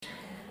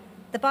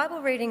The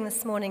Bible reading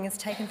this morning is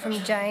taken from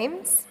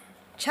James,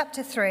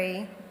 chapter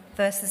 3,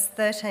 verses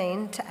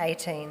 13 to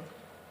 18.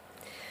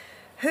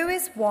 Who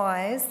is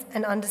wise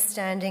and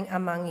understanding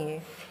among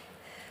you?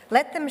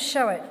 Let them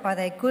show it by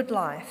their good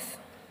life,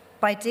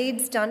 by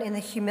deeds done in the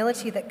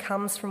humility that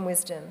comes from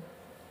wisdom.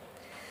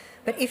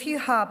 But if you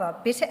harbour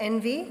bitter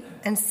envy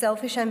and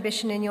selfish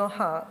ambition in your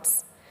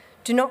hearts,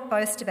 do not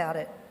boast about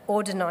it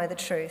or deny the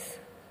truth.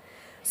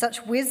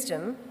 Such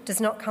wisdom does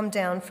not come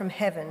down from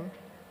heaven,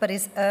 but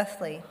is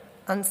earthly,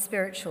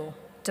 unspiritual,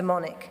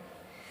 demonic.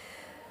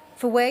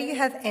 For where you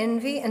have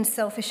envy and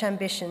selfish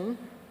ambition,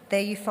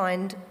 there you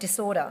find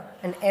disorder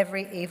and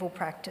every evil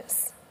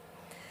practice.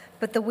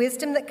 But the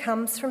wisdom that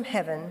comes from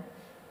heaven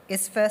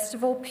is first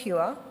of all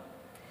pure,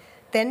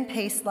 then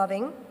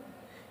peace-loving,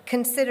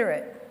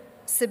 considerate,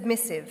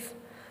 submissive,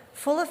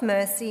 full of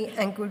mercy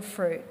and good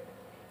fruit,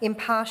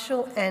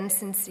 impartial and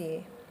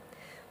sincere.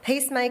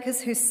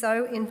 Peacemakers who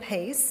sow in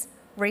peace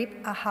reap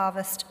a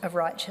harvest of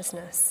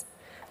righteousness.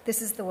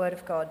 This is the word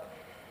of God.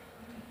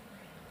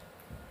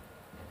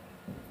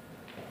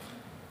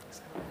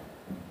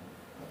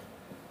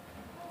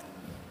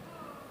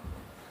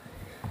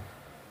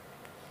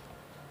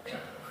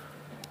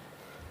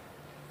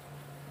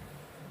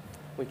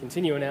 We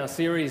continue in our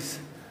series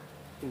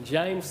in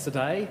James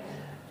today,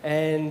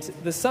 and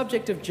the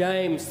subject of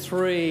James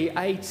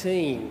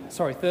 13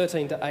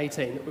 to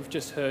 18 that we've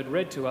just heard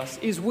read to us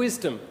is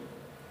wisdom.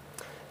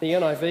 The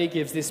NIV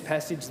gives this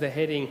passage the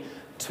heading,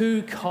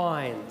 Two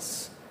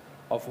Kinds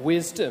of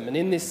Wisdom. And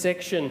in this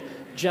section,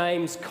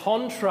 James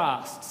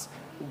contrasts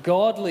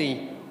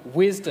godly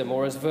wisdom,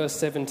 or as verse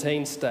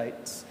 17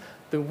 states,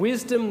 the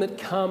wisdom that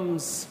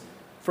comes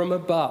from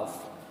above,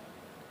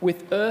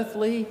 with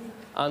earthly,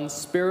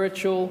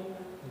 unspiritual,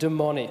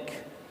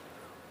 demonic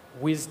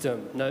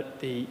wisdom. Note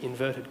the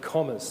inverted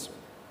commas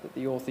that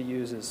the author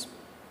uses.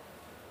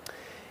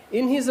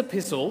 In his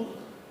epistle,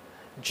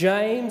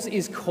 James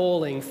is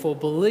calling for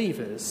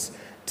believers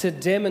to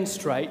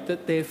demonstrate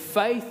that their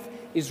faith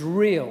is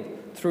real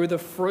through the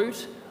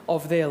fruit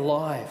of their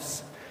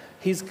lives.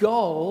 His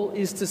goal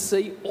is to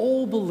see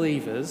all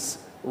believers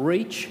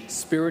reach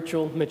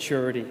spiritual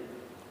maturity.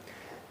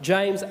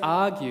 James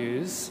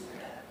argues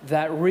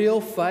that real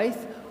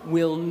faith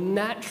will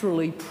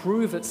naturally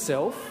prove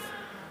itself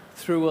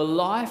through a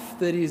life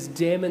that is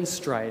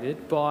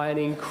demonstrated by an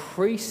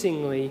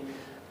increasingly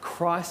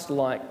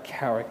Christ-like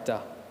character.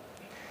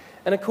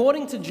 And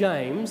according to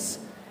James,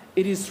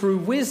 it is through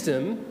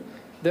wisdom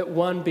that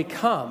one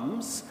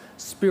becomes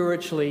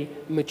spiritually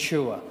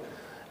mature.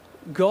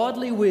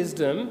 Godly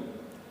wisdom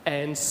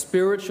and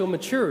spiritual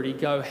maturity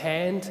go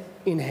hand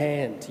in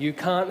hand. You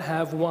can't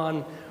have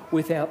one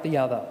without the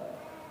other.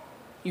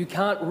 You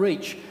can't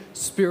reach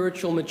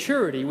spiritual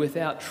maturity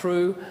without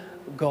true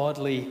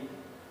godly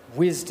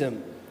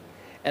wisdom.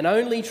 And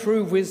only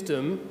true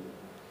wisdom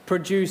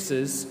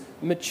produces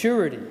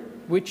maturity,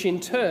 which in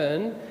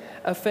turn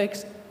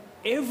affects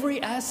every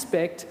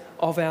aspect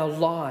of our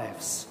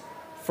lives,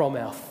 from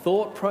our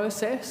thought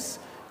process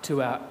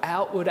to our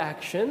outward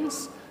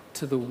actions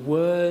to the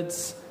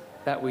words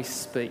that we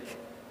speak,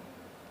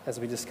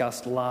 as we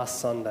discussed last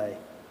Sunday.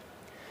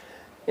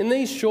 In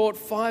these short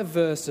 5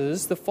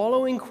 verses, the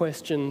following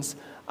questions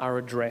are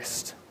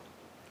addressed.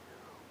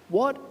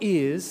 What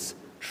is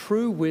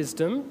true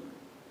wisdom,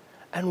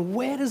 and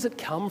where does it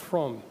come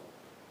from?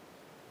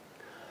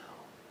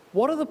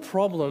 What are the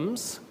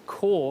problems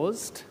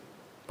caused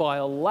by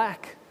a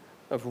lack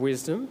of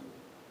wisdom?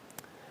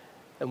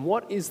 And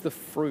what is the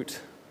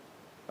fruit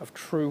of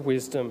true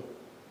wisdom?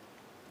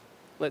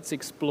 Let's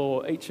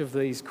explore each of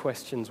these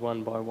questions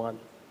one by one.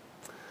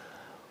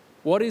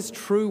 What is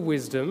true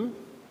wisdom,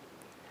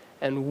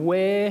 and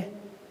where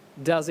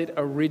does it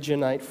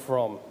originate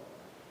from?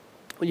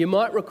 Well, you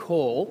might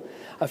recall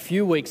a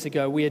few weeks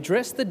ago we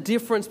addressed the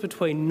difference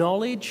between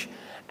knowledge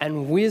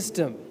and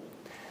wisdom.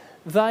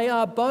 They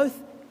are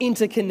both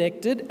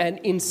interconnected and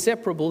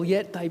inseparable,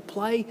 yet they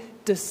play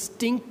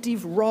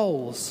distinctive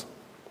roles.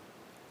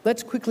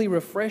 Let's quickly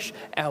refresh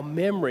our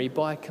memory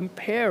by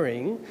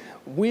comparing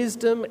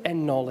wisdom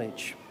and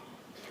knowledge.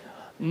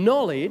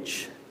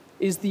 Knowledge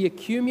is the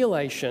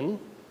accumulation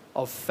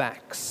of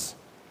facts.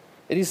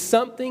 It is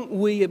something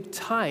we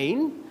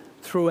obtain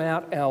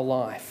throughout our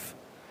life.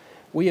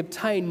 We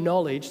obtain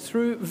knowledge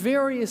through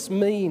various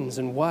means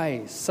and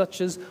ways,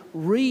 such as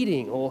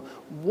reading or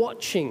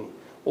watching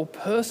or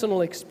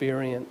personal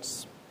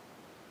experience.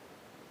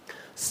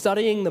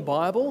 Studying the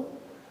Bible,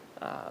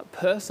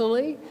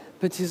 personally,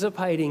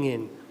 participating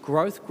in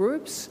growth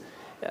groups,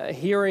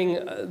 hearing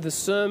the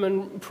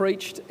sermon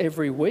preached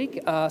every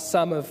week are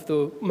some of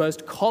the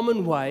most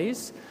common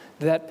ways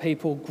that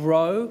people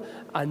grow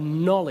a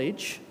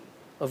knowledge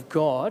of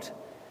God,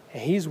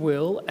 His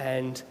will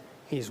and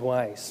His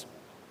ways.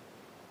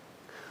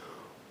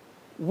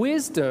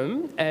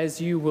 Wisdom, as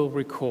you will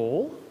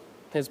recall,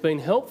 has been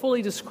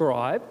helpfully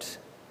described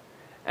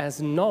as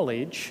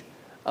knowledge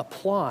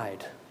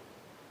applied.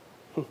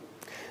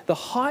 The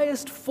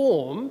highest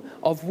form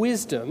of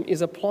wisdom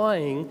is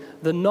applying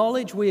the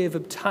knowledge we have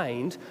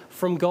obtained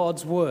from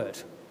God's Word.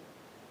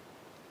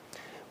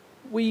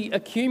 we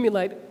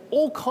accumulate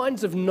all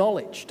kinds of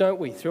knowledge, don't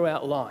we,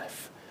 throughout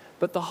life.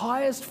 But the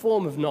highest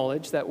form of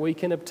knowledge that we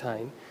can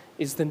obtain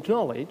is the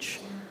knowledge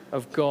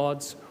of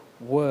God's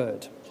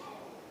Word.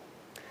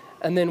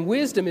 And then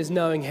wisdom is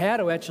knowing how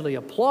to actually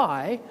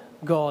apply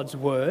God's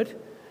Word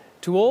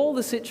to all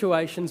the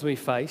situations we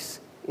face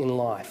in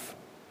life.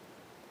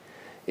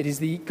 It is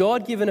the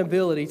God-given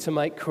ability to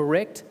make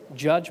correct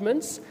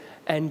judgments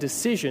and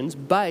decisions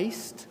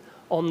based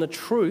on the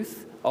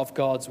truth of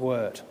God's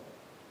Word.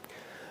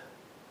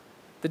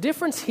 The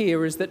difference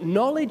here is that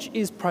knowledge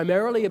is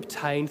primarily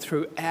obtained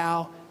through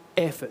our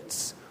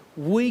efforts.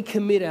 We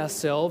commit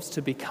ourselves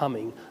to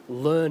becoming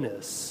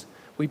learners.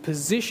 We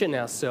position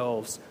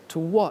ourselves to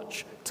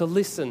watch, to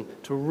listen,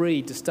 to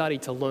read, to study,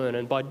 to learn.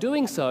 And by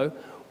doing so,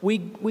 we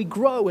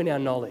grow in our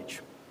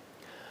knowledge.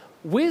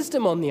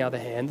 Wisdom, on the other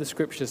hand, the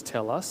scriptures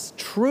tell us,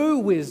 true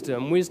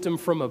wisdom, wisdom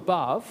from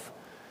above,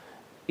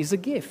 is a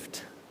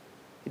gift.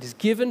 It is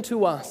given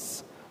to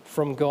us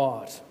from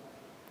God.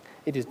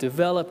 It is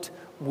developed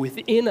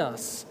within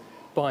us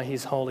by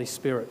His Holy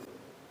Spirit.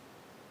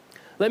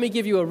 Let me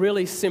give you a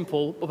really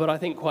simple, but I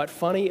think quite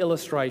funny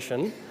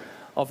illustration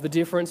of the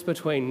difference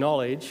between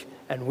knowledge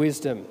and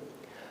wisdom.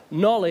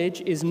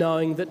 Knowledge is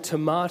knowing that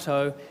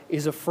tomato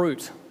is a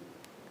fruit.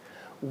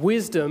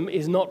 Wisdom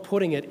is not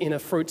putting it in a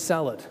fruit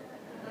salad.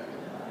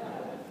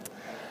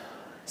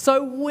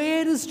 So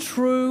where does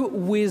true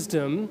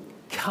wisdom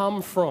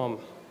come from?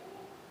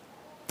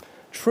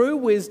 True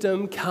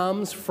wisdom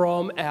comes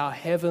from our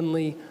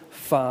Heavenly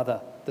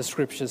Father, the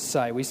scriptures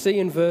say. We see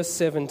in verse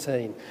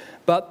 17,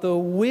 but the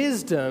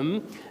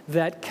wisdom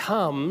that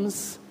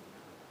comes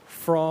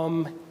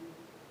from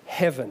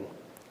heaven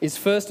is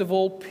first of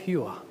all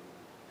pure,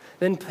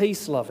 then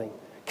peace-loving,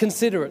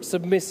 considerate,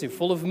 submissive,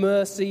 full of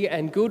mercy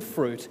and good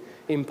fruit,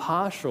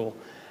 impartial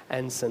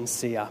and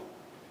sincere.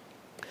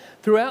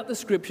 Throughout the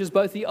scriptures,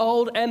 both the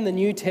Old and the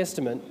New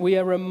Testament, we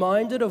are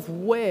reminded of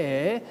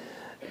where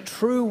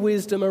true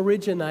wisdom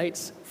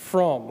originates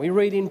from. We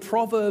read in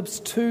Proverbs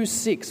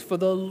 2:6, for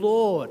the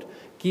Lord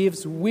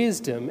gives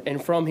wisdom,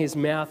 and from His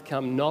mouth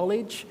come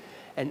knowledge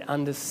and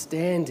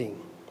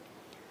understanding.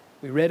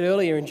 We read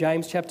earlier in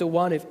James chapter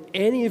 1, if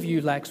any of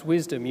you lacks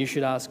wisdom, you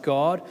should ask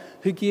God,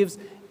 who gives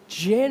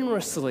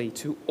generously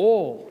to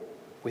all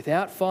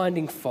without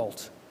finding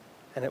fault,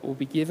 and it will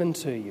be given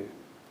to you.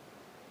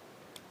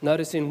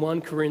 Notice in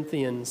 1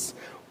 Corinthians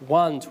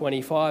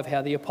 1:25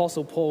 how the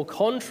Apostle Paul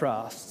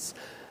contrasts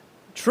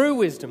true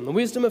wisdom, the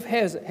wisdom of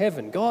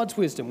heaven, God's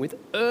wisdom, with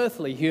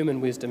earthly human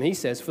wisdom. He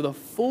says, for the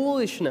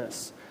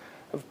foolishness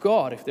of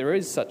God, if there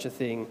is such a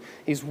thing,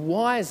 is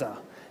wiser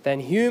than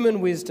human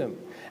wisdom,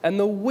 and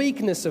the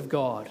weakness of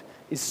God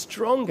is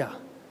stronger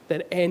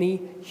than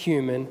any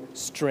human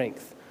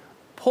strength.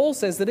 Paul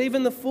says that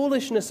even the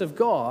foolishness of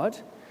God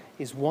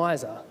is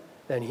wiser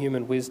than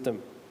human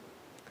wisdom.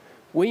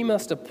 We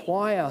must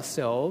apply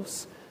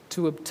ourselves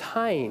to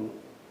obtain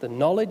the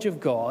knowledge of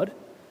God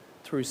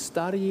through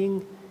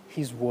studying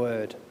His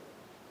Word.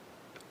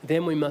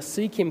 Then we must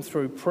seek Him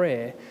through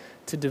prayer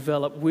to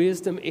develop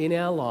wisdom in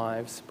our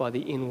lives by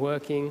the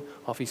inworking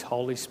of His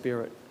Holy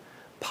Spirit.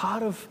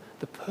 Part of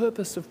the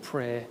purpose of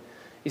prayer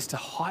is to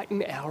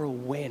heighten our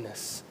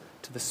awareness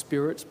to the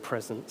Spirit's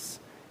presence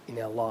in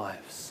our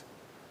lives.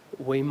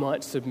 We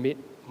might submit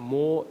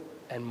more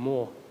and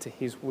more to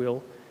His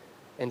will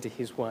and to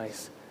His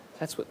ways.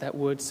 That's what that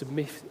word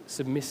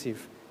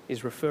submissive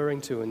is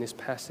referring to in this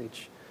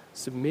passage.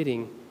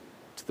 Submitting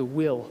to the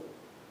will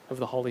of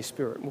the Holy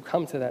Spirit. We'll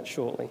come to that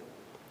shortly.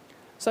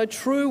 So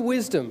true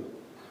wisdom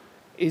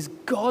is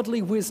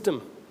godly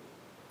wisdom,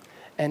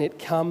 and it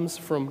comes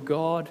from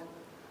God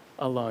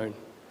alone.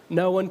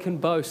 No one can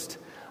boast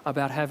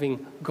about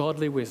having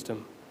godly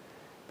wisdom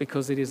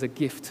because it is a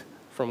gift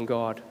from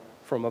God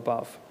from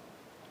above.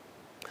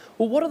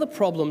 Well, what are the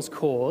problems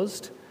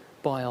caused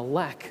by a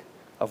lack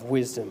of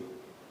wisdom?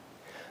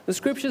 The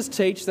scriptures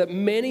teach that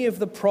many of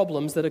the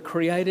problems that are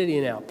created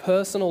in our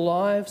personal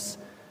lives,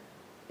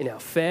 in our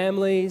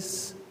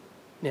families,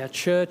 in our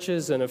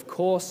churches, and of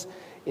course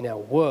in our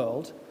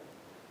world,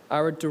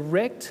 are a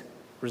direct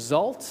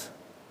result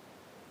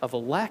of a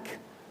lack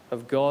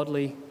of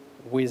godly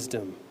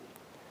wisdom.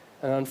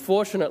 And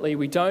unfortunately,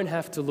 we don't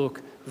have to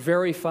look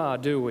very far,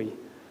 do we,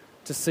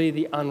 to see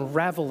the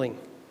unraveling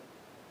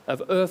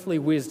of earthly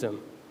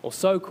wisdom, or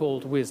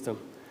so-called wisdom,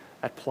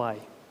 at play.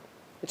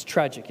 It's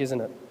tragic,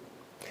 isn't it?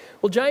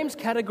 Well, James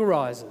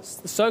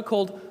categorises the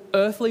so-called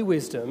earthly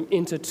wisdom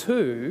into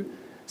two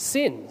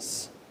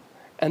sins,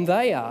 and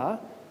they are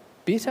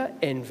bitter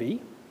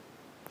envy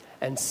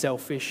and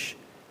selfish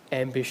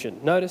ambition.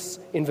 Notice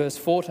in verse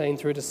 14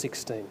 through to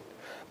 16.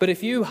 But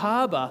if you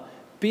harbour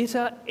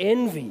bitter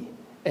envy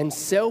and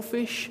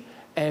selfish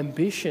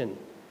ambition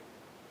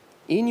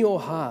in your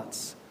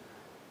hearts,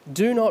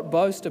 do not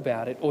boast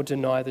about it or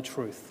deny the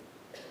truth.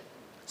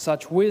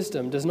 Such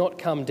wisdom does not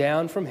come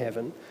down from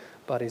heaven,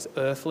 but is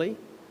earthly,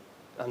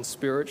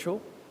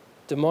 unspiritual,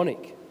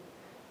 demonic.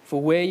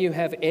 For where you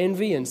have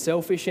envy and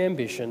selfish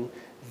ambition,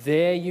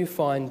 there you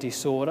find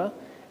disorder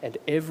and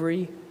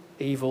every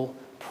evil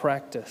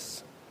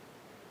practice.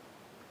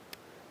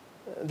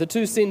 The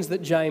two sins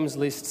that James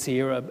lists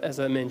here are, as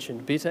I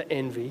mentioned, bitter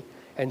envy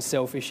and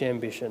selfish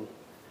ambition.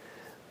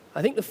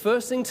 I think the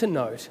first thing to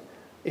note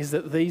is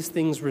that these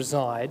things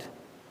reside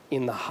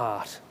in the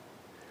heart.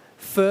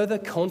 Further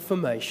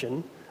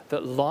confirmation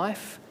that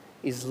life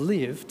is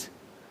lived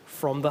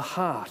from the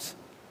heart.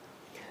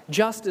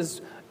 Just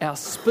as our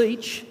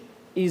speech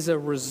is a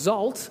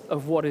result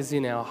of what is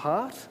in our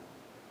heart,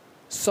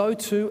 so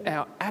too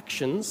our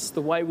actions,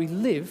 the way we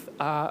live,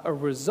 are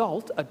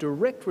a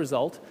direct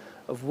result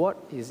of what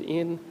is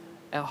in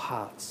our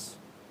hearts.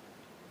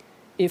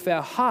 If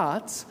our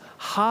hearts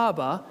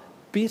harbour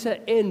bitter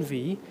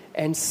envy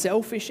and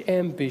selfish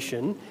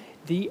ambition,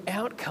 the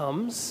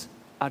outcomes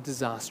are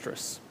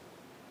disastrous.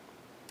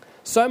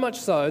 So much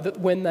so that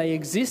when they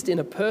exist in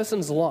a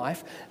person's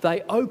life,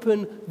 they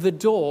open the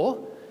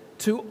door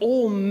to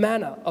all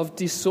manner of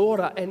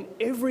disorder and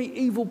every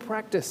evil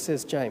practice,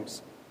 says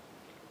James.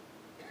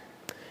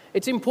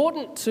 It's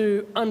important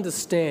to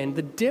understand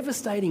the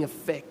devastating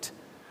effect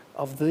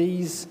of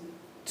these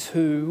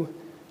two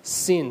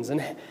sins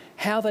and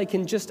how they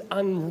can just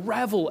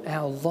unravel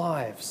our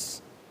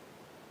lives.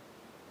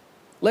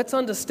 Let's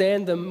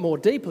understand them more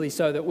deeply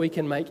so that we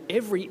can make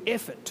every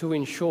effort to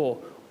ensure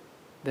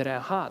that our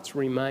hearts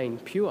remain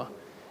pure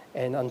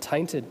and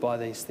untainted by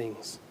these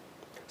things.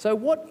 So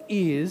what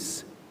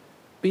is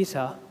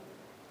bitter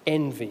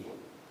envy?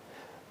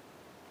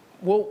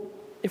 Well,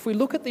 if we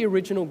look at the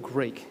original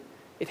Greek,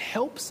 it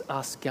helps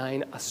us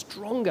gain a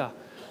stronger,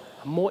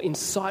 a more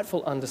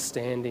insightful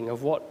understanding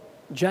of what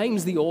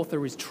James the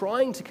author is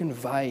trying to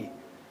convey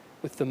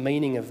with the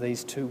meaning of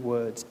these two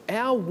words.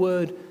 Our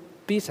word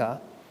bitter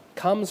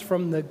comes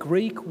from the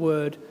Greek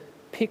word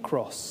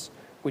pikros,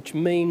 which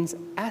means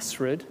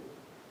acrid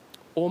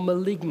or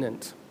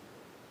malignant.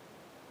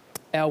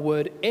 Our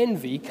word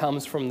envy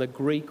comes from the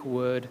Greek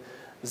word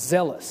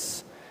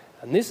zealous.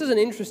 And this is an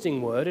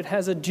interesting word. It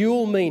has a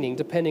dual meaning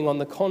depending on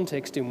the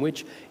context in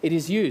which it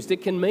is used.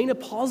 It can mean a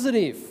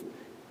positive.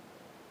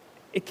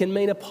 It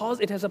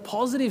has a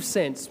positive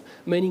sense,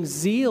 meaning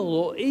zeal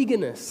or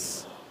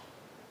eagerness.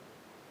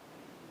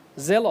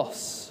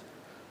 Zelos.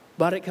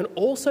 But it can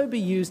also be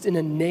used in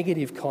a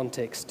negative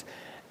context.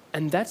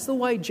 And that's the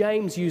way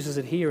James uses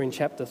it here in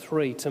chapter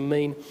 3, to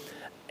mean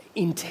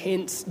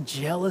intense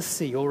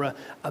jealousy or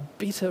a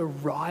bitter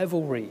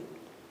rivalry.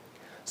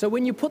 So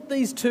when you put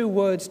these two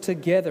words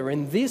together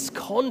in this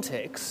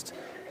context,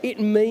 it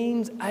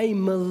means a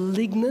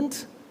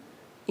malignant,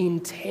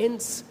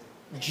 intense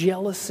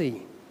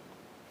jealousy.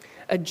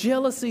 A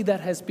jealousy that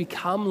has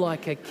become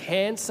like a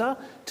cancer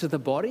to the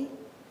body,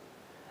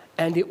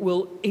 and it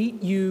will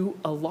eat you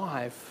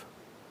alive.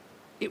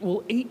 It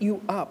will eat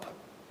you up.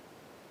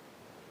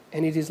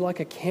 And it is like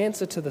a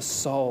cancer to the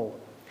soul,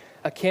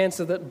 a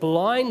cancer that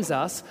blinds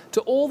us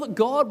to all that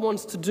God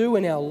wants to do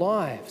in our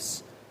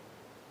lives.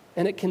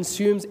 And it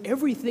consumes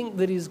everything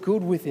that is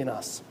good within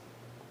us.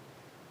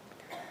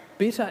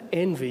 Bitter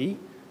envy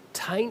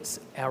taints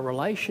our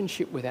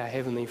relationship with our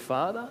Heavenly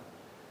Father,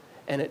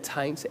 and it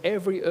taints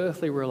every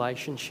earthly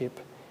relationship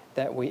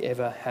that we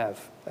ever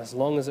have, as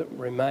long as it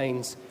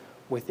remains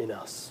within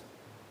us.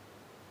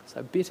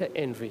 So bitter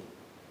envy.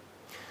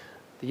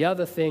 The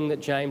other thing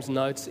that James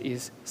notes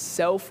is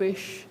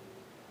selfish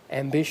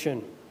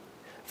ambition.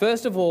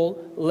 First of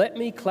all, let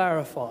me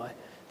clarify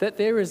that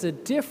there is a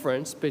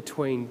difference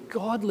between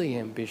godly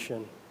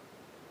ambition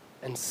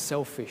and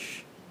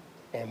selfish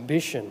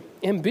ambition.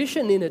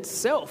 Ambition in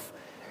itself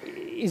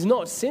is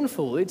not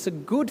sinful, it's a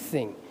good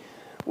thing.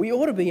 We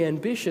ought to be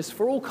ambitious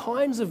for all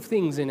kinds of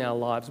things in our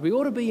lives. We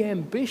ought to be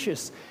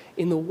ambitious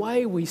in the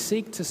way we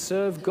seek to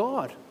serve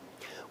God.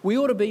 We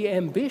ought to be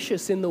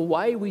ambitious in the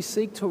way we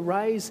seek to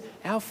raise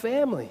our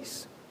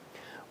families.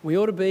 We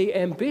ought to be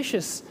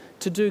ambitious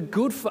to do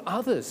good for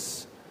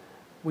others.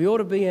 We ought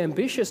to be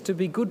ambitious to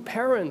be good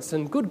parents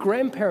and good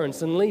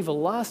grandparents and leave a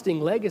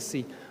lasting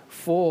legacy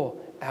for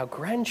our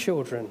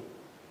grandchildren.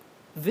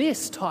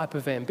 This type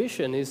of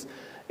ambition is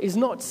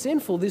not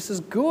sinful. This is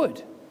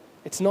good.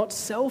 It's not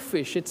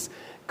selfish. It's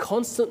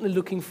constantly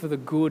looking for the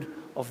good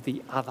of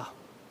the other.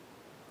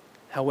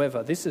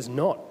 However, this is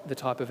not the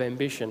type of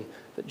ambition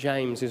that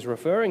James is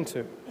referring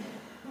to.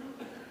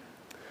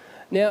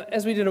 Now,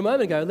 as we did a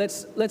moment ago,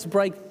 let's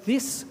break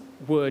this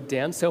word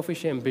down,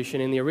 selfish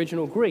ambition, in the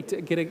original Greek to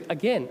get,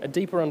 a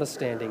deeper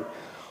understanding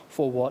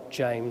for what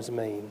James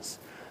means.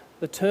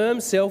 The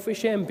term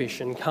selfish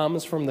ambition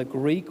comes from the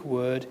Greek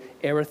word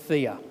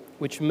erythia,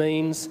 which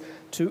means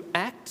to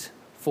act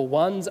for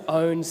one's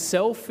own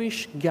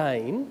selfish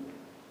gain,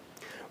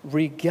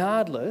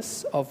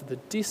 regardless of the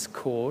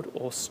discord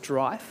or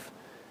strife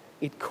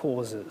it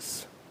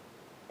causes.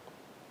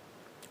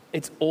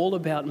 It's all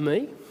about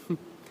me,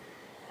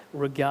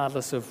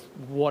 regardless of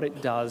what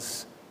it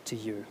does to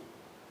you.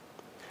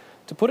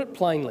 To put it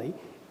plainly,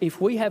 if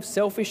we have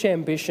selfish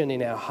ambition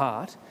in our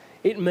heart,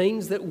 it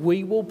means that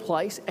we will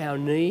place our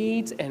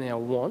needs and our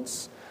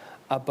wants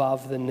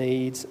above the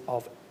needs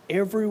of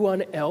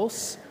everyone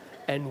else,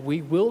 and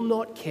we will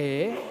not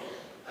care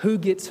who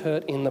gets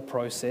hurt in the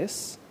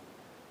process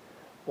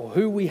or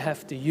who we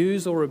have to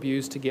use or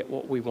abuse to get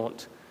what we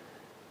want.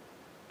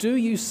 Do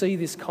you see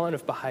this kind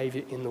of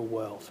behaviour in the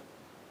world?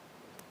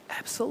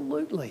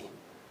 Absolutely.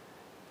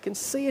 You can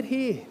see it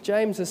here.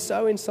 James is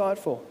so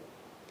insightful.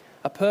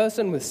 A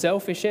person with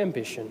selfish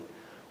ambition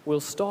will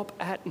stop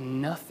at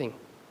nothing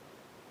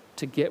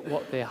to get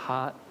what their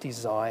heart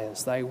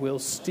desires. They will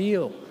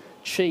steal,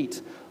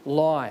 cheat,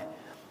 lie.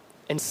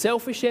 And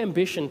selfish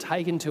ambition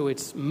taken to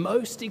its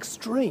most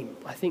extreme,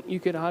 I think you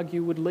could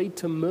argue, would lead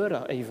to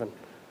murder even,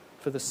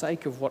 for the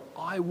sake of what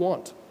I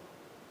want.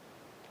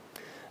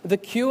 The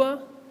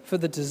cure for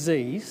the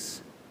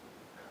disease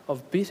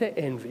of bitter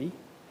envy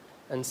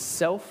and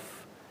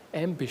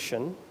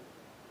self-ambition,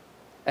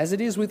 as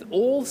it is with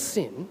all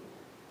sin,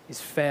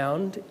 is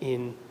found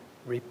in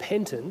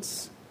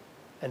repentance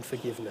and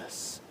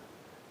forgiveness.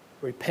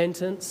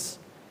 Repentance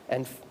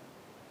and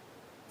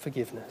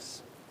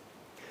forgiveness.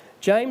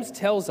 James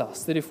tells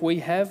us that if we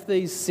have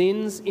these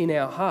sins in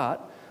our heart,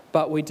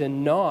 but we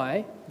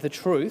deny the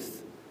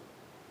truth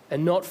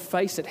and not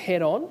face it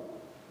head on,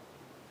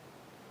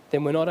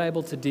 then we're not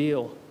able to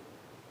deal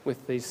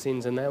with these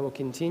sins, and they will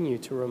continue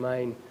to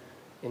remain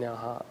in our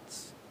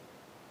hearts.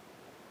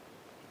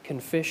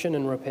 Confession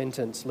and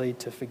repentance lead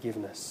to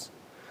forgiveness.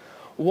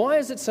 Why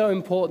is it so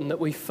important that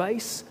we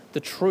face the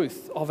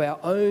truth of our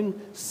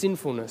own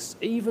sinfulness,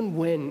 even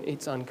when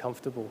it's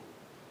uncomfortable?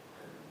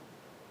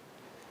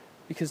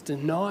 Because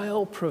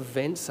denial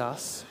prevents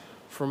us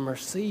from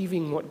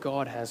receiving what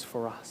God has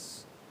for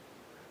us.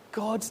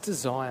 God's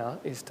desire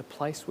is to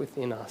place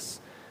within us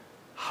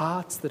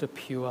hearts that are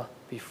pure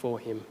before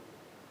Him.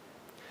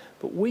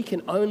 But we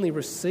can only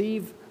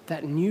receive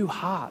that new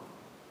heart,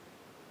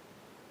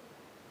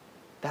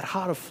 that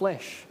heart of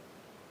flesh,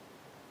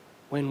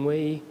 when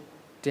we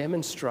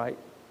demonstrate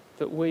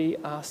that we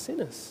are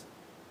sinners.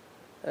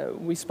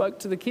 We spoke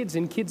to the kids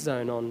in Kids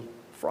Zone on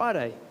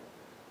Friday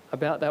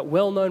about that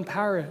well-known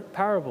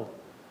parable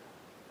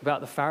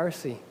about the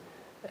Pharisee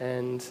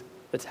and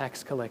the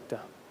tax collector.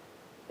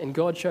 And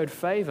God showed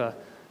favour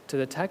to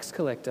the tax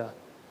collector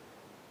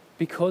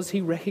because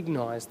he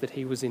recognised that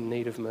he was in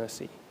need of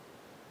mercy.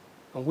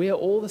 And we are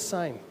all the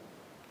same.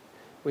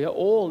 We are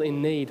all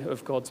in need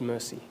of God's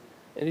mercy.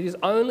 And it is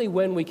only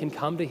when we can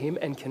come to Him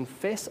and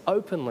confess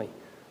openly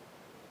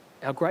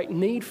our great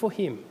need for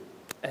Him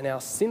and our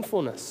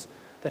sinfulness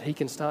that He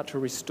can start to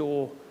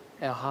restore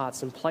our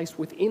hearts and place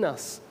within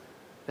us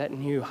that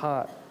new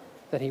heart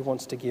that He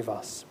wants to give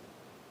us.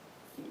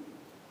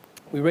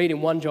 We read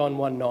in 1 John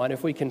 1:9,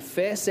 if we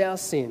confess our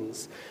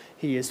sins,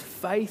 He is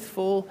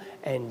faithful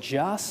and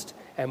just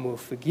and will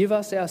forgive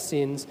us our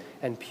sins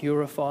and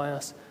purify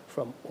us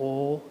from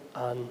all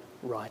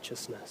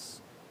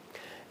unrighteousness.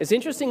 It's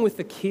interesting with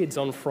the kids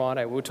on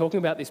Friday, we were talking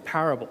about this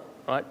parable,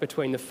 right,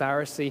 between the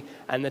Pharisee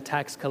and the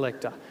tax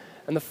collector.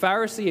 And the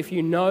Pharisee, if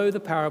you know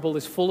the parable,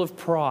 is full of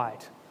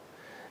pride.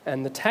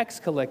 And the tax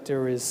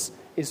collector is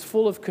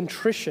full of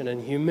contrition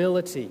and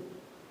humility.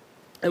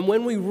 And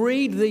when we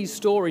read these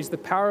stories, the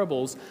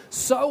parables,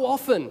 so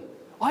often,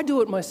 I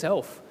do it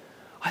myself,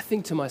 I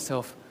think to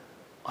myself,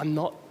 I'm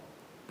not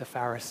the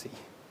Pharisee.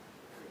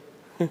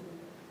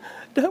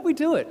 Don't we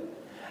do it?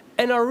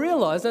 And I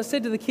realised, I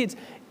said to the kids,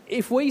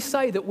 if we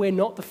say that we're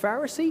not the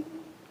Pharisee,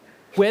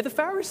 we're the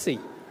Pharisee.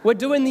 We're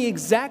doing the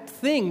exact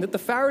thing that the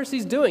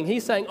Pharisee's doing.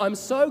 He's saying, I'm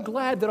so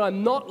glad that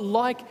I'm not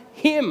like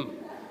him.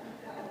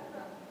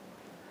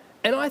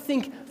 And I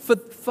think for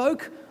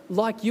folk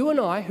like you and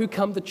I who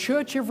come to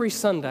church every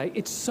Sunday,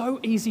 it's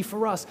so easy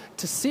for us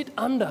to sit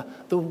under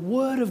the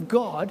Word of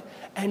God,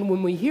 and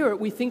when we hear it,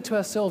 we think to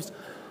ourselves,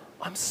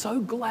 I'm so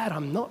glad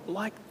I'm not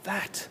like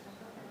that.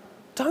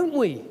 Don't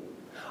we?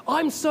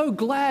 I'm so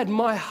glad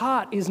my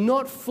heart is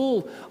not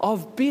full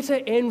of bitter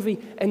envy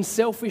and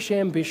selfish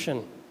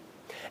ambition.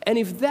 And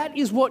if that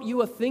is what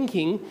you are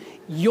thinking,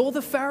 you're the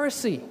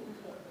Pharisee.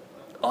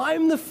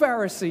 I'm the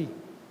Pharisee.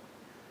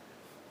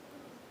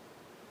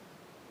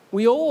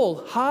 We all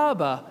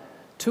harbour,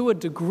 to a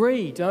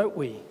degree, don't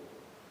we,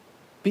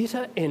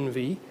 bitter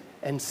envy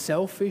and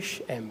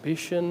selfish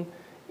ambition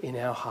in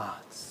our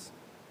hearts.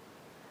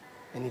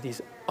 And it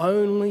is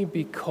only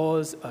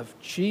because of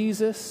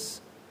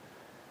Jesus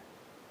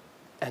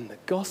and the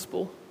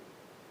gospel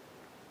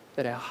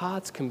that our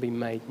hearts can be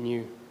made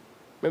new.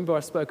 Remember I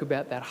spoke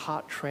about that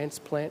heart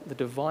transplant, the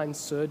divine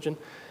surgeon?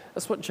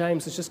 That's what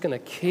James is just going to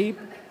keep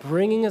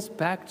bringing us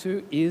back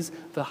to, is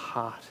the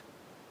heart.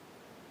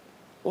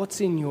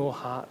 What's in your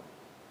heart?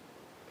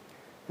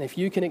 And if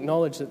you can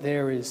acknowledge that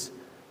there is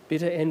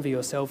bitter envy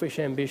or selfish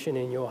ambition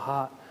in your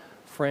heart,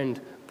 friend,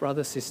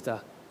 brother,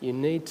 sister, you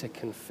need to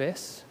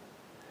confess,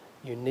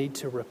 you need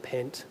to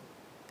repent,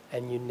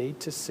 and you need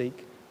to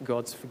seek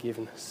God's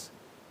forgiveness.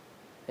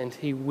 And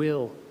He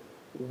will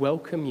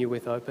welcome you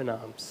with open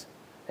arms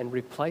and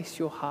replace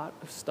your heart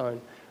of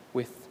stone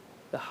with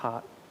the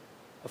heart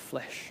of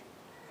flesh.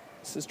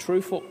 This is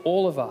true for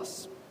all of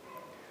us.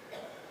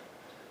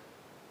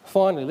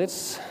 Finally,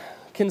 let's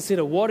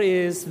consider what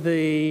is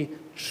the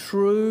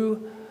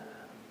fruit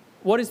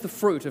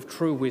of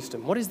true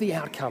wisdom? What is the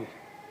outcome?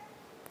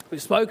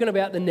 We've spoken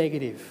about the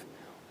negative.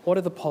 What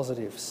are the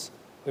positives?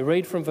 We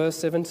read from verse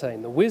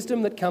 17, "The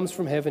wisdom that comes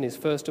from heaven is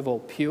first of all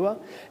pure,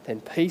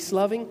 then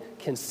peace-loving,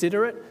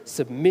 considerate,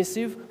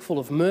 submissive, full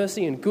of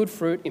mercy and good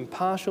fruit,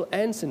 impartial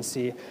and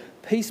sincere.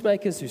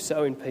 Peacemakers who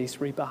sow in peace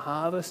reap a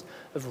harvest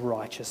of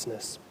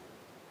righteousness."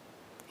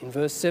 In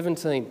verse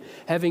 17,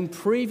 having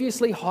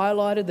previously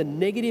highlighted the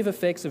negative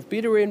effects of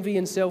bitter envy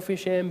and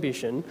selfish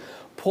ambition,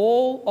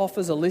 Paul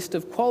offers a list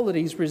of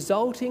qualities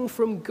resulting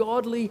from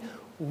godly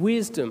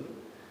wisdom.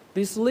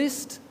 This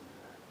list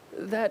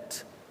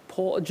that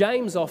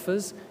James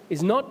offers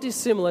is not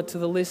dissimilar to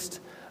the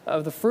list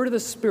of the fruit of the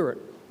Spirit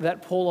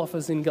that Paul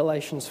offers in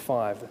Galatians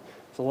 5.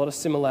 There's a lot of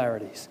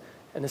similarities.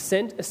 And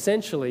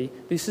essentially,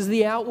 this is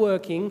the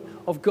outworking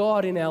of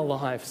God in our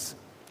lives.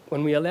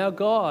 When we allow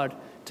God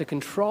to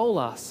control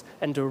us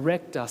and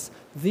direct us,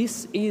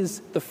 this is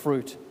the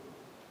fruit.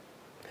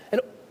 And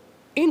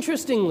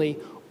interestingly,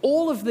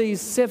 all of these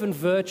 7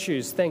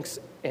 virtues, thanks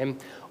Em,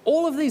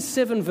 all of these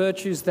 7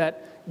 virtues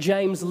that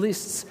James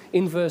lists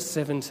in verse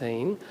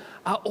 17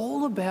 are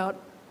all about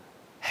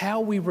how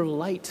we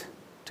relate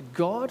to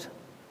God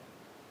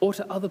or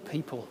to other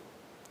people.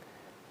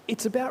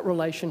 It's about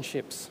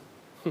relationships.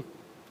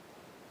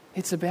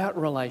 It's about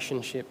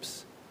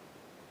relationships.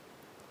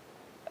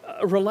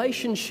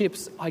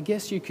 Relationships, I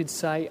guess you could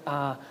say,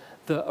 are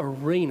the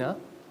arena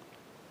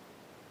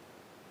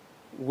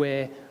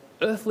where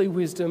earthly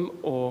wisdom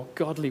or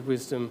godly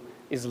wisdom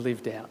is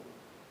lived out.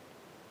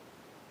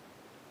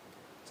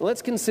 So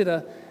let's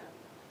consider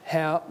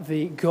how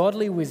the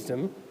godly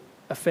wisdom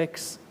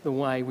affects the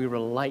way we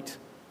relate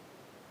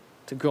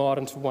to God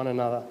and to one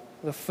another.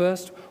 The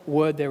first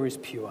word there is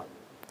pure.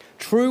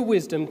 True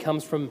wisdom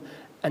comes from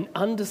an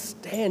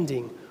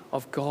understanding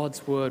of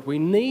God's word. We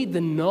need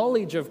the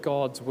knowledge of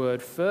God's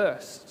word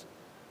first.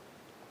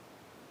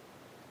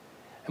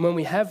 And when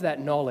we have that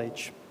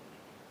knowledge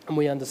and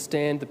we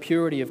understand the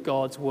purity of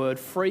God's word,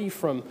 free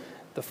from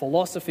the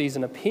philosophies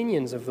and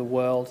opinions of the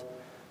world,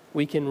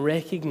 we can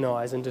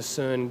recognize and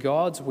discern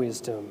God's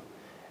wisdom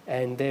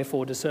and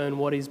therefore discern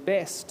what is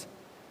best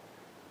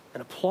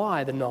and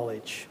apply the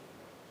knowledge.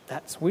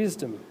 That's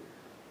wisdom.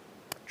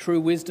 True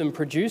wisdom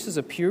produces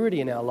a purity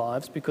in our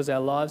lives because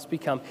our lives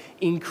become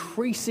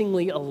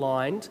increasingly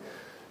aligned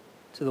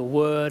to the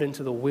word and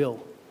to the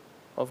will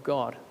of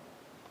God.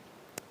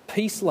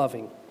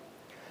 Peace-loving.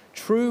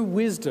 True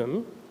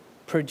wisdom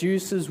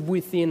produces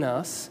within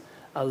us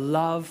a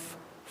love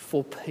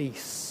for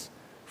peace,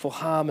 for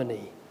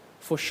harmony,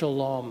 for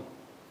shalom,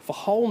 for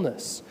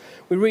wholeness.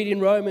 We read in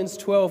Romans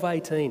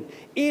 12:18,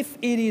 "If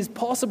it is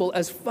possible,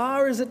 as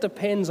far as it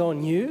depends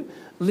on you,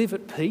 live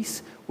at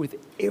peace with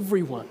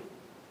everyone."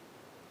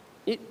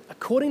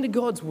 According to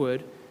God's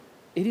word,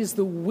 it is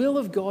the will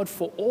of God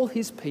for all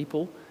his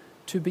people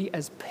to be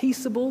as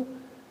peaceable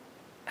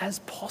as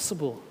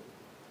possible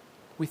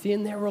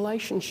within their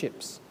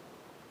relationships.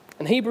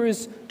 And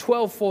Hebrews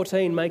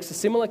 12:14 makes a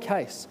similar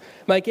case.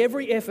 "Make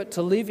every effort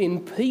to live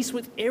in peace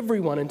with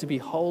everyone and to be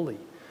holy,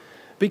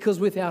 because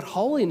without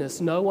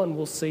holiness no one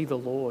will see the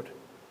Lord."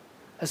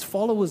 As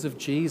followers of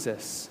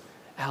Jesus,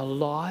 our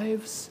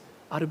lives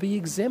are to be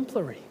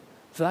exemplary.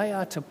 They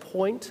are to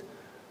point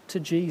to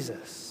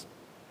Jesus.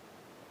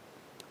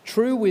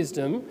 True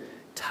wisdom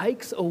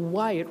takes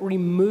away, it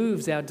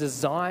removes our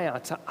desire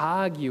to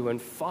argue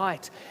and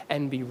fight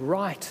and be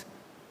right.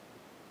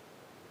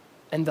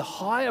 And the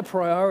higher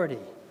priority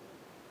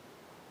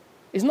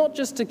is not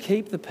just to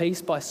keep the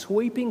peace by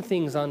sweeping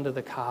things under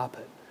the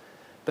carpet,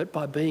 but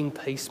by being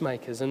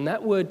peacemakers. And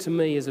that word to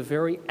me is a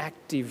very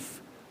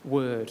active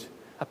word.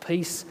 A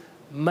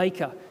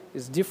peacemaker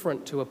is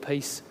different to a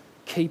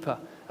peacekeeper.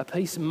 A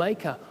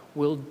peacemaker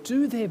will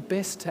do their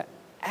best to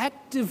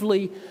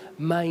actively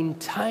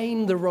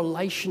maintain the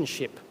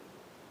relationship.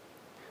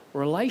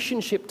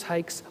 Relationship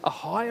takes a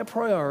higher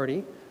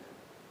priority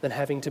than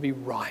having to be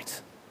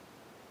right.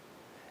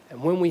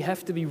 And when we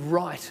have to be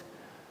right,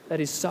 that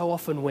is so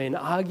often when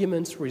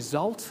arguments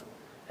result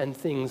and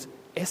things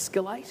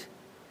escalate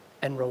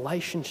and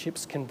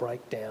relationships can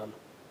break down.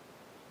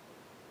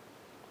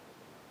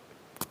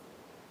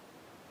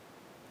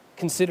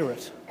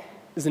 Considerate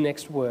is the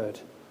next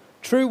word.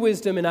 True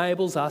wisdom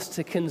enables us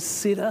to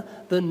consider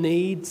the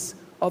needs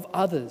of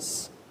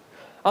others.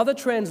 Other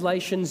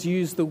translations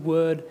use the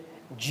word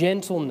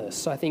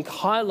gentleness, I think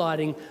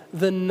highlighting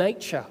the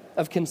nature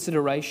of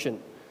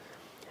consideration.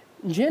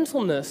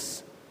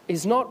 Gentleness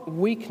is not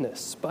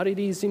weakness, but it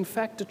is in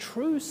fact a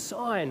true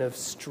sign of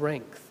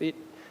strength. It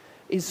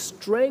is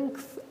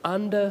strength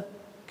under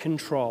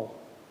control.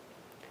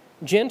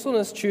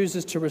 Gentleness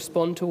chooses to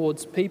respond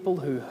towards people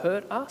who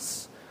hurt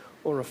us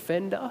or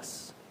offend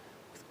us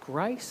with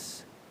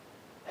grace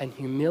and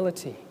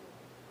humility,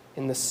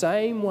 in the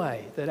same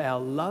way that our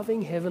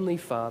loving Heavenly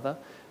Father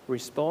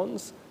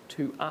responds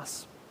to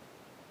us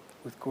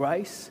with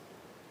grace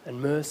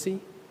and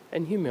mercy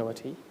and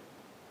humility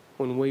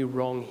when we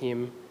wrong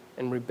him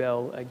and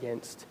rebel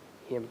against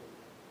him.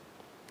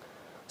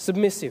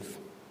 Submissive.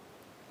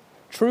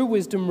 True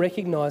wisdom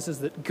recognises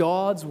that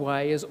God's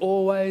way is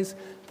always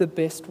the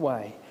best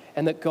way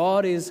and that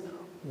God is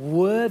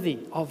worthy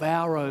of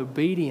our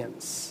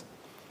obedience.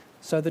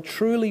 So the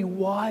truly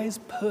wise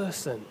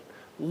person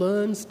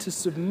learns to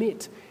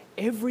submit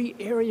every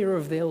area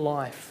of their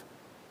life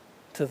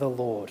to the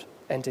Lord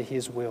and to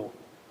his will.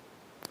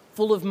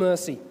 Full of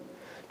mercy.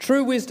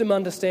 True wisdom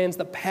understands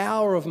the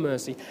power of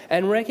mercy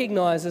and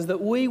recognises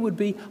that we would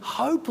be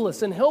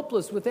hopeless and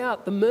helpless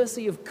without the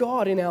mercy of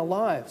God in our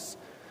lives.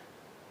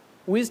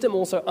 Wisdom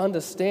also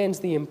understands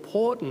the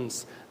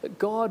importance that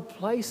God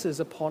places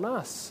upon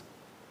us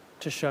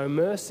to show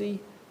mercy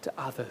to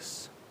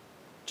others.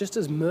 Just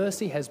as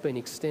mercy has been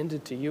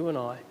extended to you and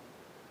I,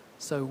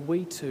 so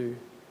we too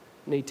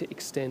need to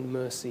extend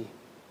mercy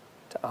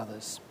to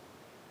others.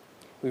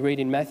 We read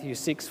in Matthew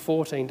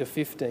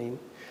 6:14-15,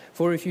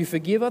 "For if you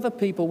forgive other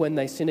people when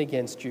they sin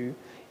against you,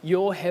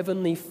 your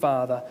heavenly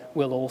Father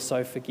will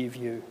also forgive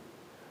you.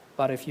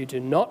 But if you do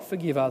not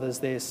forgive others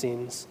their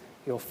sins,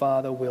 your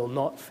Father will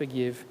not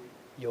forgive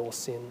your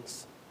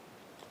sins."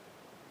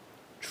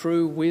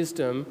 True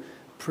wisdom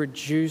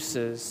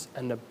produces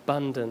an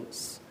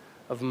abundance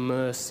of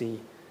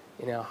mercy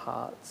in our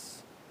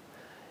hearts.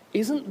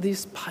 Isn't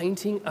this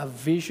painting a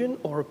vision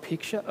or a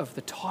picture of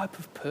the type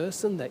of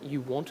person that you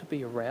want to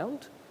be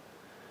around?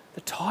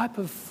 The type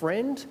of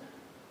friend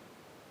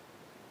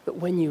that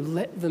when you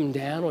let them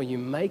down or you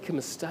make a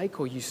mistake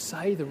or you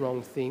say the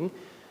wrong thing,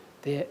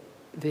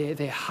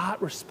 their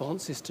heart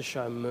response is to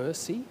show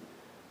mercy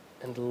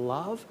and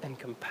love and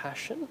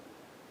compassion?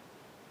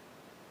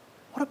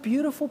 What a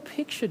beautiful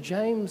picture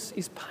James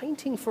is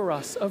painting for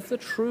us of the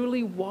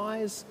truly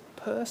wise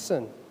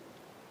person.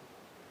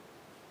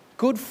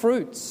 Good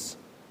fruits.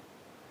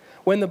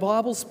 When the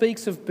Bible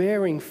speaks of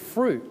bearing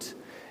fruit,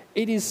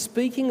 it is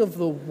speaking of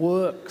the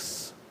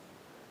works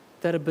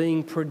that are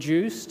being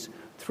produced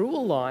through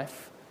a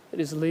life that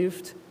is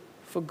lived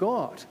for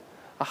God.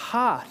 A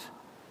heart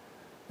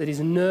that is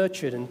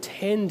nurtured and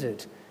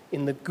tended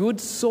in the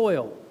good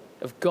soil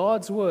of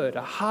God's word.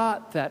 A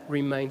heart that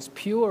remains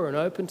pure and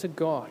open to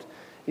God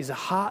is a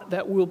heart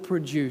that will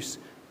produce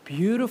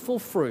beautiful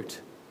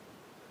fruit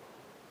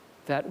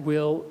that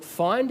will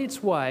find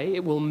its way,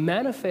 it will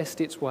manifest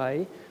its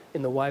way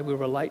in the way we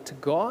relate to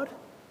God.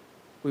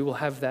 We will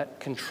have that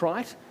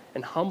contrite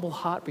and humble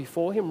heart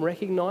before him,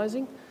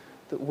 recognizing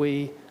that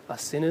we are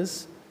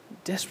sinners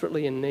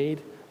desperately in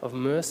need of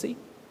mercy.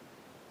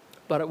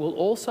 But it will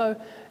also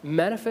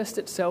manifest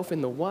itself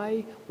in the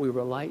way we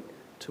relate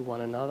to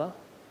one another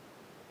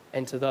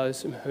and to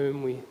those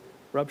whom we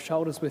rub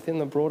shoulders with in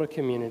the broader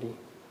community.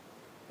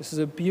 This is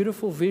a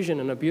beautiful vision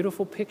and a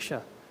beautiful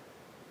picture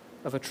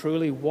of a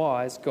truly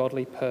wise,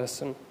 godly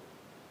person.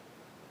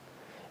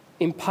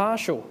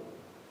 Impartial,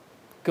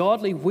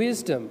 godly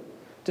wisdom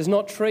does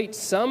not treat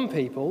some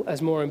people as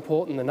more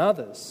important than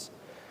others.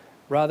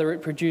 Rather,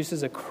 it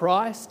produces a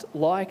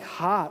Christ-like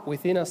heart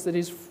within us that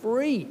is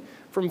free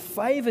from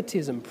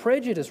favoritism,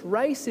 prejudice,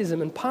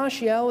 racism, and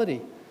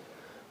partiality.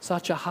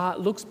 Such a heart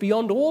looks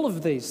beyond all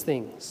of these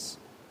things.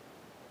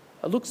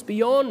 It looks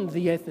beyond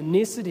the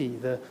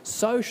ethnicity, the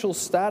social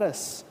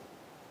status,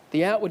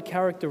 the outward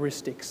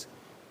characteristics,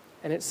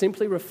 and it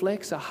simply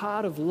reflects a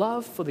heart of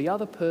love for the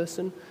other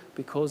person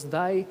because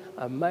they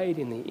are made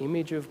in the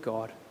image of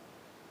God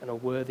and are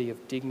worthy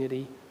of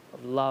dignity,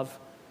 of love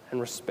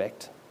and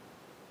respect.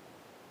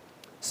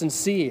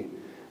 Sincere.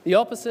 The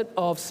opposite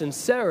of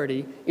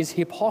sincerity is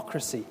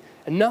hypocrisy,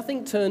 and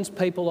nothing turns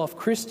people off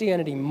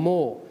Christianity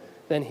more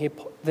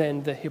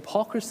than the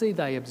hypocrisy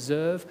they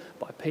observe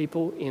by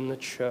people in the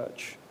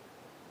church.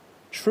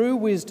 True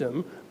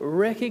wisdom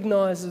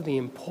recognises the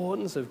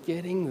importance of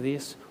getting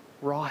this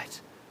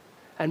right.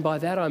 And by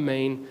that I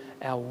mean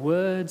our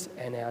words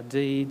and our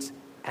deeds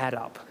add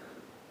up.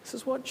 This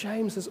is what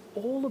James is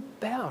all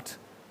about.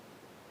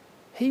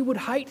 He would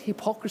hate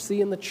hypocrisy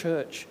in the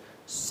church,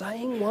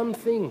 saying one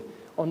thing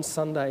on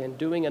Sunday and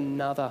doing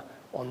another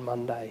on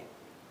Monday.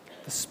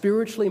 The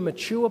spiritually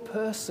mature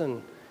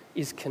person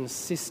is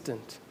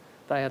consistent.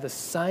 They are the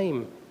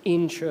same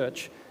in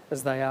church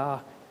as they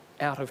are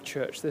out of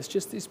church. There's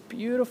just this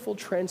beautiful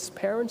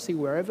transparency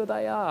wherever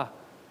they are.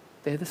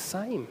 They're the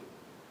same.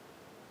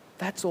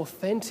 That's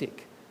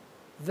authentic.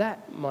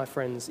 That, my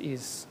friends,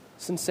 is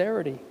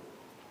sincerity.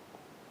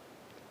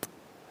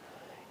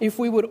 If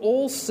we would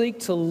all seek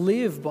to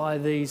live by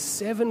these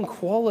 7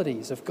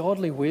 qualities of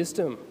godly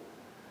wisdom,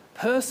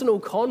 personal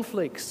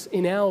conflicts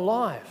in our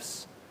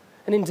lives,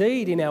 and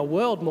indeed in our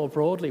world more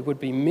broadly,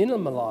 would be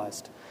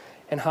minimalised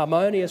and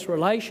harmonious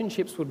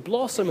relationships would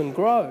blossom and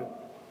grow.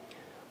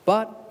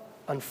 But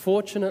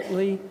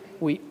unfortunately,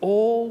 we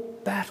all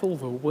battle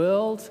the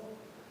world,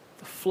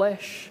 the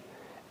flesh,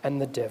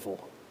 and the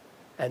devil.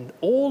 And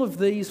all of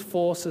these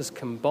forces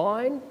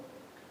combine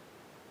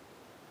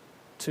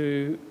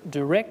to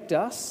direct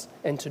us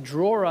and to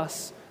draw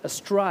us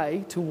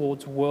astray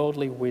towards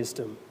worldly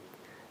wisdom.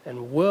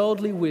 And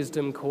worldly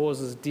wisdom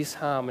causes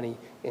disharmony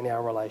in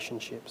our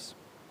relationships.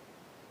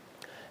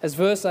 As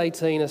verse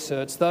 18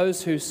 asserts,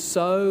 those who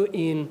sow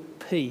in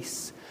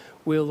peace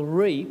will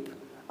reap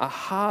a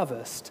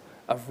harvest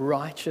of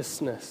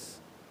righteousness.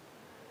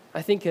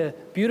 I think a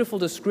beautiful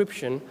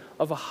description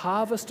of a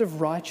harvest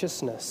of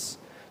righteousness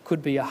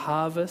could be a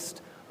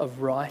harvest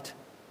of right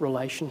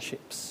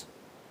relationships.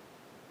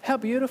 How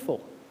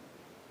beautiful.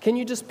 Can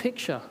you just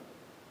picture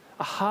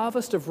a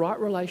harvest of right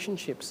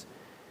relationships?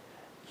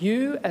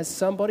 You, as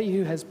somebody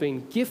who has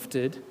been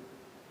gifted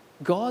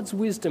God's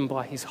wisdom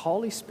by His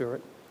Holy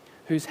Spirit,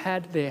 who's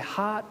had their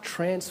heart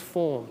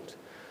transformed,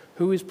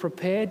 who is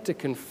prepared to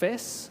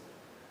confess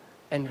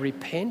and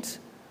repent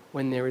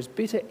when there is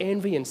bitter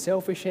envy and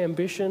selfish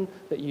ambition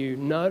that you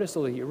notice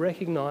or that you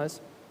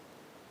recognise,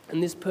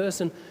 and this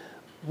person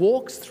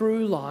walks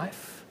through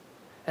life,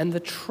 and the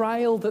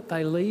trail that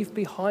they leave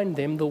behind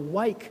them, the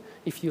wake,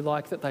 if you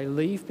like, that they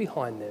leave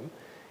behind them,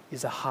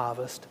 is a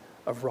harvest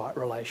of right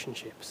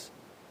relationships.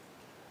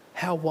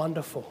 How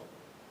wonderful.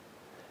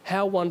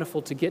 How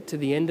wonderful to get to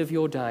the end of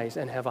your days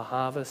and have a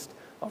harvest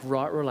of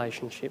right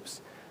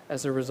relationships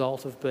as a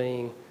result of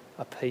being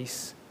a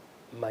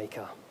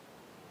peacemaker.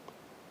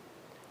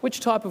 Which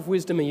type of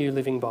wisdom are you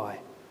living by?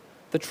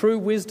 The true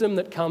wisdom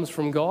that comes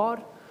from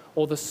God,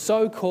 or the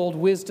so-called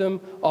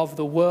wisdom of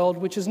the world,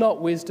 which is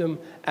not wisdom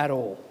at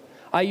all?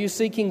 Are you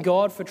seeking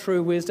God for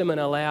true wisdom and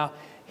allow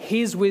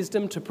His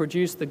wisdom to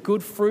produce the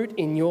good fruit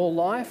in your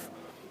life?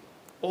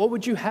 Or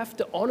would you have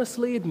to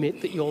honestly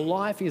admit that your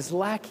life is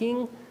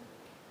lacking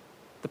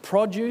the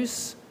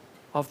produce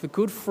of the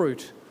good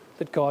fruit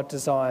that God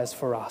desires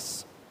for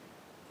us?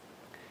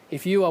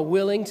 If you are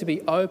willing to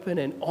be open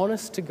and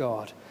honest to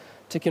God,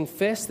 to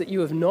confess that you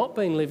have not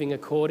been living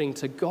according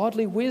to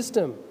godly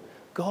wisdom,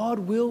 God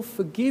will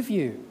forgive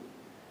you.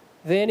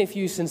 Then if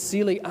you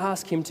sincerely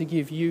ask Him to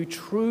give you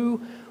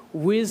true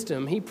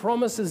wisdom, He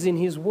promises in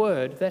His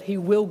word that He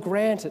will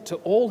grant it to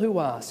all who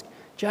ask.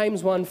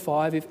 James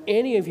 1:5, if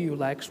any of you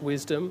lacks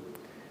wisdom,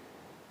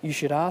 you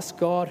should ask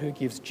God, who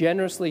gives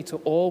generously to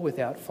all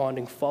without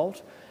finding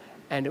fault,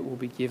 and it will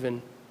be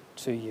given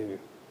to you.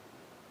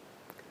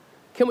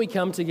 Can we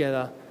come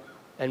together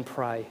and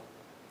pray?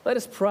 Let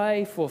us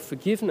pray for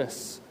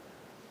forgiveness,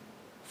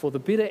 for the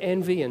bitter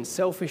envy and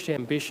selfish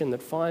ambition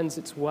that finds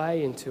its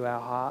way into our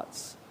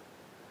hearts.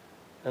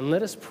 And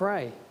let us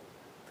pray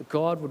that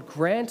God would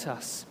grant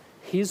us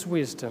His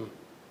wisdom,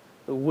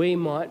 that we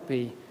might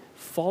be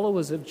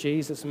followers of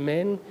Jesus,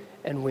 men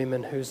and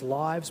women whose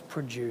lives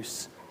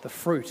produce the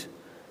fruit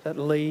that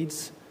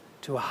leads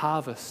to a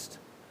harvest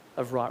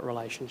of right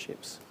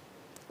relationships.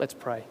 Let's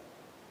pray.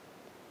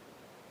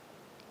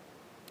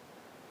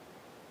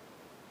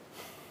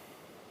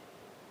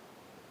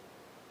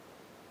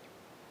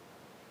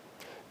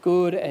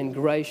 Good and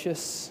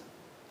gracious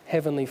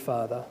Heavenly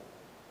Father,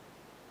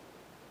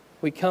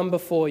 we come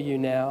before you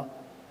now,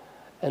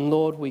 and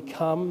Lord, we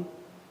come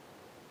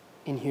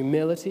in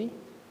humility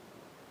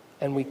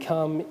and we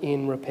come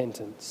in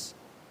repentance,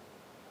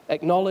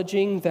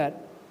 acknowledging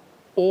that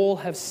all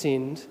have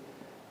sinned,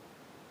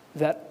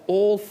 that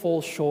all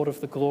fall short of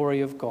the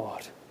glory of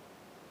God,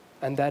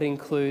 and that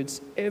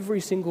includes every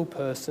single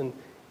person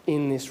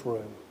in this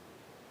room.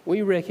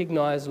 We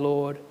recognise,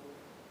 Lord,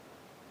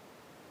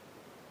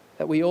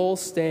 that we all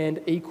stand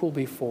equal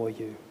before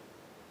you.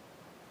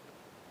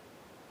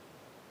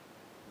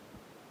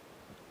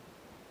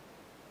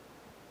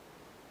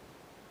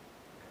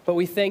 But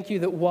we thank you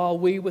that while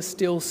we were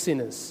still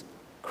sinners,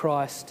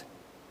 Christ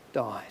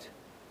died.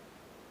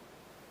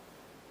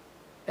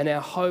 And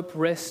our hope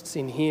rests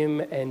in Him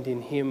and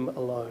in Him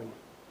alone.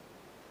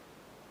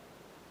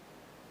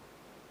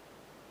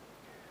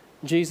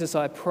 Jesus,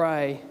 I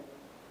pray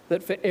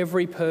that for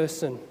every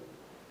person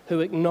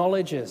who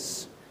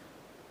acknowledges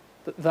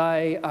that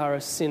they are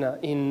a sinner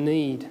in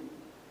need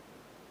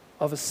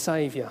of a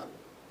Saviour,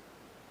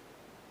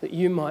 that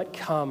you might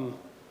come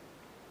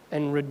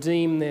and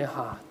redeem their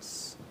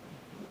hearts.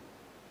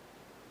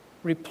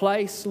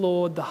 Replace,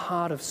 Lord, the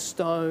heart of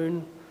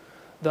stone,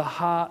 the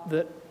heart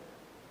that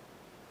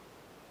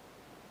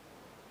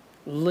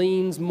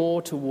leans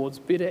more towards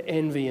bitter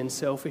envy and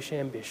selfish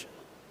ambition.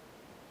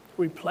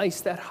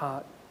 Replace that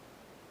heart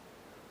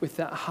with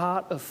that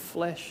heart of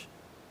flesh,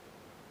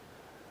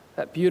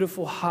 that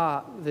beautiful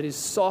heart that is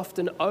soft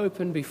and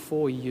open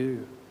before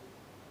you.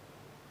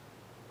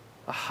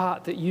 A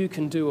heart that you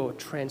can do a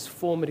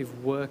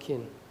transformative work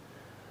in.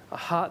 A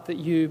heart that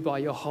you, by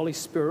your Holy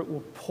Spirit,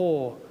 will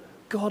pour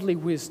godly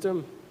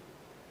wisdom.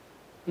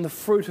 And the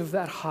fruit of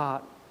that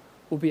heart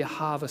will be a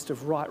harvest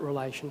of right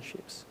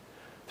relationships.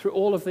 Through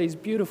all of these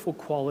beautiful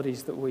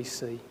qualities that we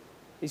see,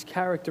 these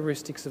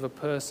characteristics of a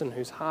person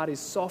whose heart is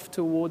soft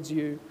towards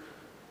you,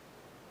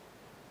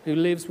 who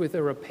lives with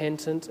a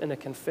repentant and a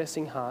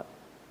confessing heart,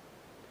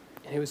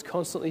 and who is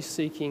constantly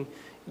seeking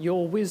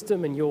your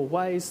wisdom and your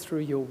ways through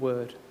your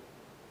word.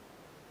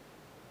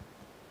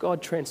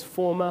 God,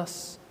 transform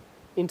us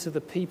into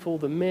the people,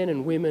 the men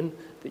and women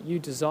that you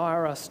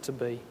desire us to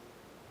be,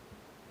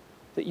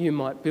 that you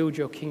might build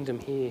your kingdom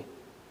here,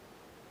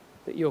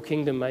 that your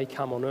kingdom may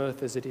come on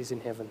earth as it is in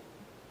heaven.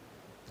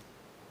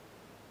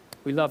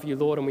 We love you,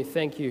 Lord, and we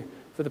thank you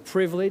for the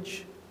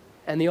privilege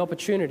and the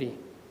opportunity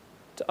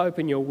to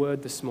open your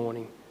word this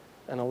morning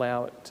and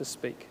allow it to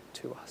speak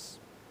to us.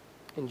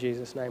 In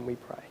Jesus' name we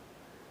pray.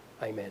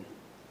 Amen.